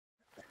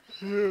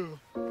Det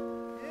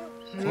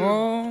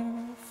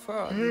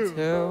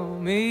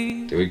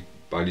er jo ikke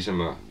bare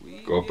ligesom at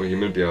gå op på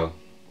himmelbjerget.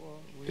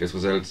 Det er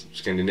trods alt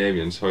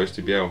Skandinaviens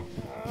højeste bjerg.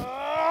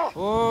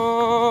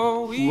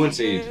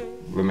 Uanset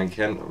hvad man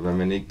kan og hvad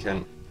man ikke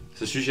kan,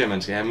 så synes jeg, at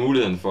man skal have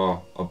muligheden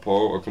for at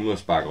prøve at komme ud og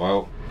sparke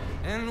røv.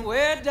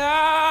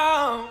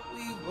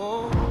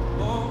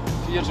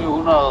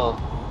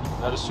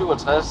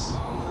 2467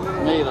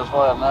 meter,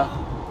 tror jeg den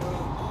er.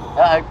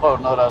 Jeg har ikke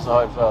prøvet noget, der er så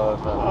højt før i hvert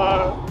fald.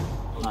 Nej.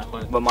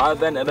 Hvor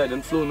meget vand er der i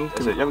den flod nu?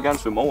 Altså, jeg vil gerne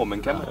svømme over,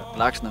 men kan man?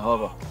 Laksene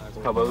hopper.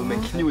 Hopper ud med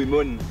en kniv i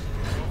munden.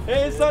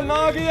 Hey, så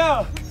nok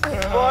her!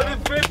 Hvor er det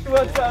fedt, du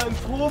har taget en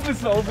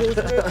trubesovpose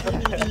med,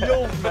 din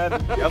idiot, mand!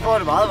 Jeg får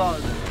det meget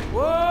varmt.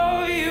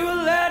 Whoa, you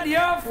let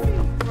your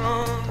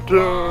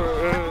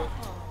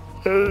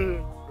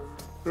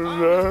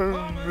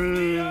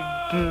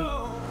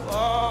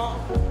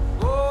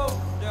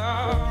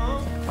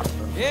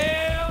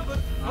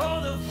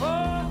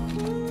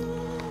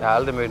Jeg har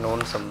aldrig mødt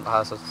nogen, som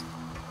har så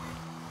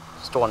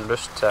stor en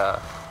lyst til at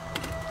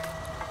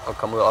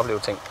komme ud og opleve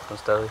ting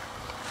stadig.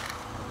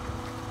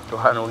 Du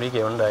har en unik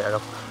evne der,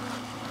 Jacob.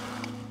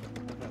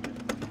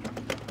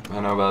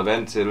 Han har jo været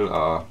vant til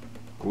at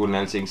kunne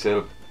alting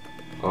selv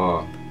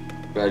og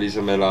være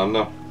ligesom alle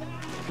andre.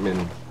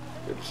 Men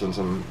sådan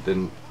som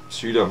den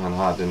sygdom, han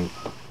har, den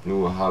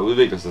nu har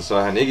udviklet sig, så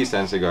er han ikke i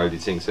stand til at gøre de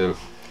ting selv.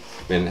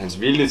 Men hans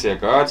vilje til at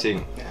gøre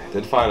ting,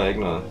 den fejler ikke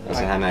noget.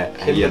 Altså han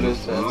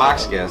giver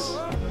max gas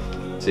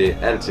til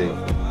alting.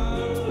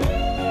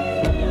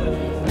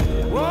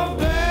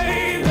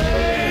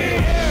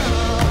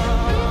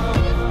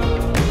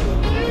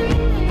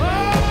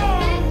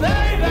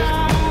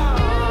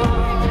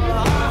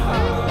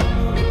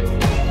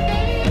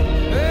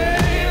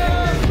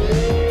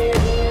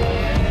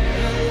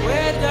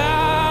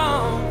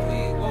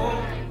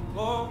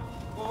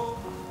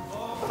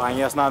 Drenge,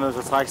 jeg er snart nødt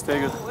til at trække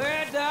stikket.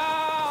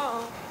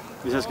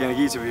 Hvis jeg skal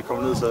energi til, at vi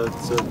kommer ned, så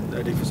er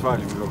det ikke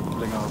forsvarligt, at vi går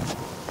længere op.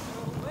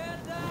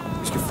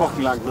 Vi skal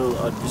fucking langt ned,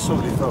 og vi så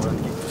lige før, hvordan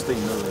det gik på sten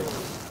nedad.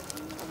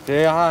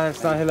 Det jeg har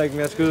snart heller ikke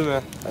mere at skyde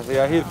med. Altså,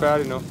 jeg er helt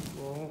færdig nu.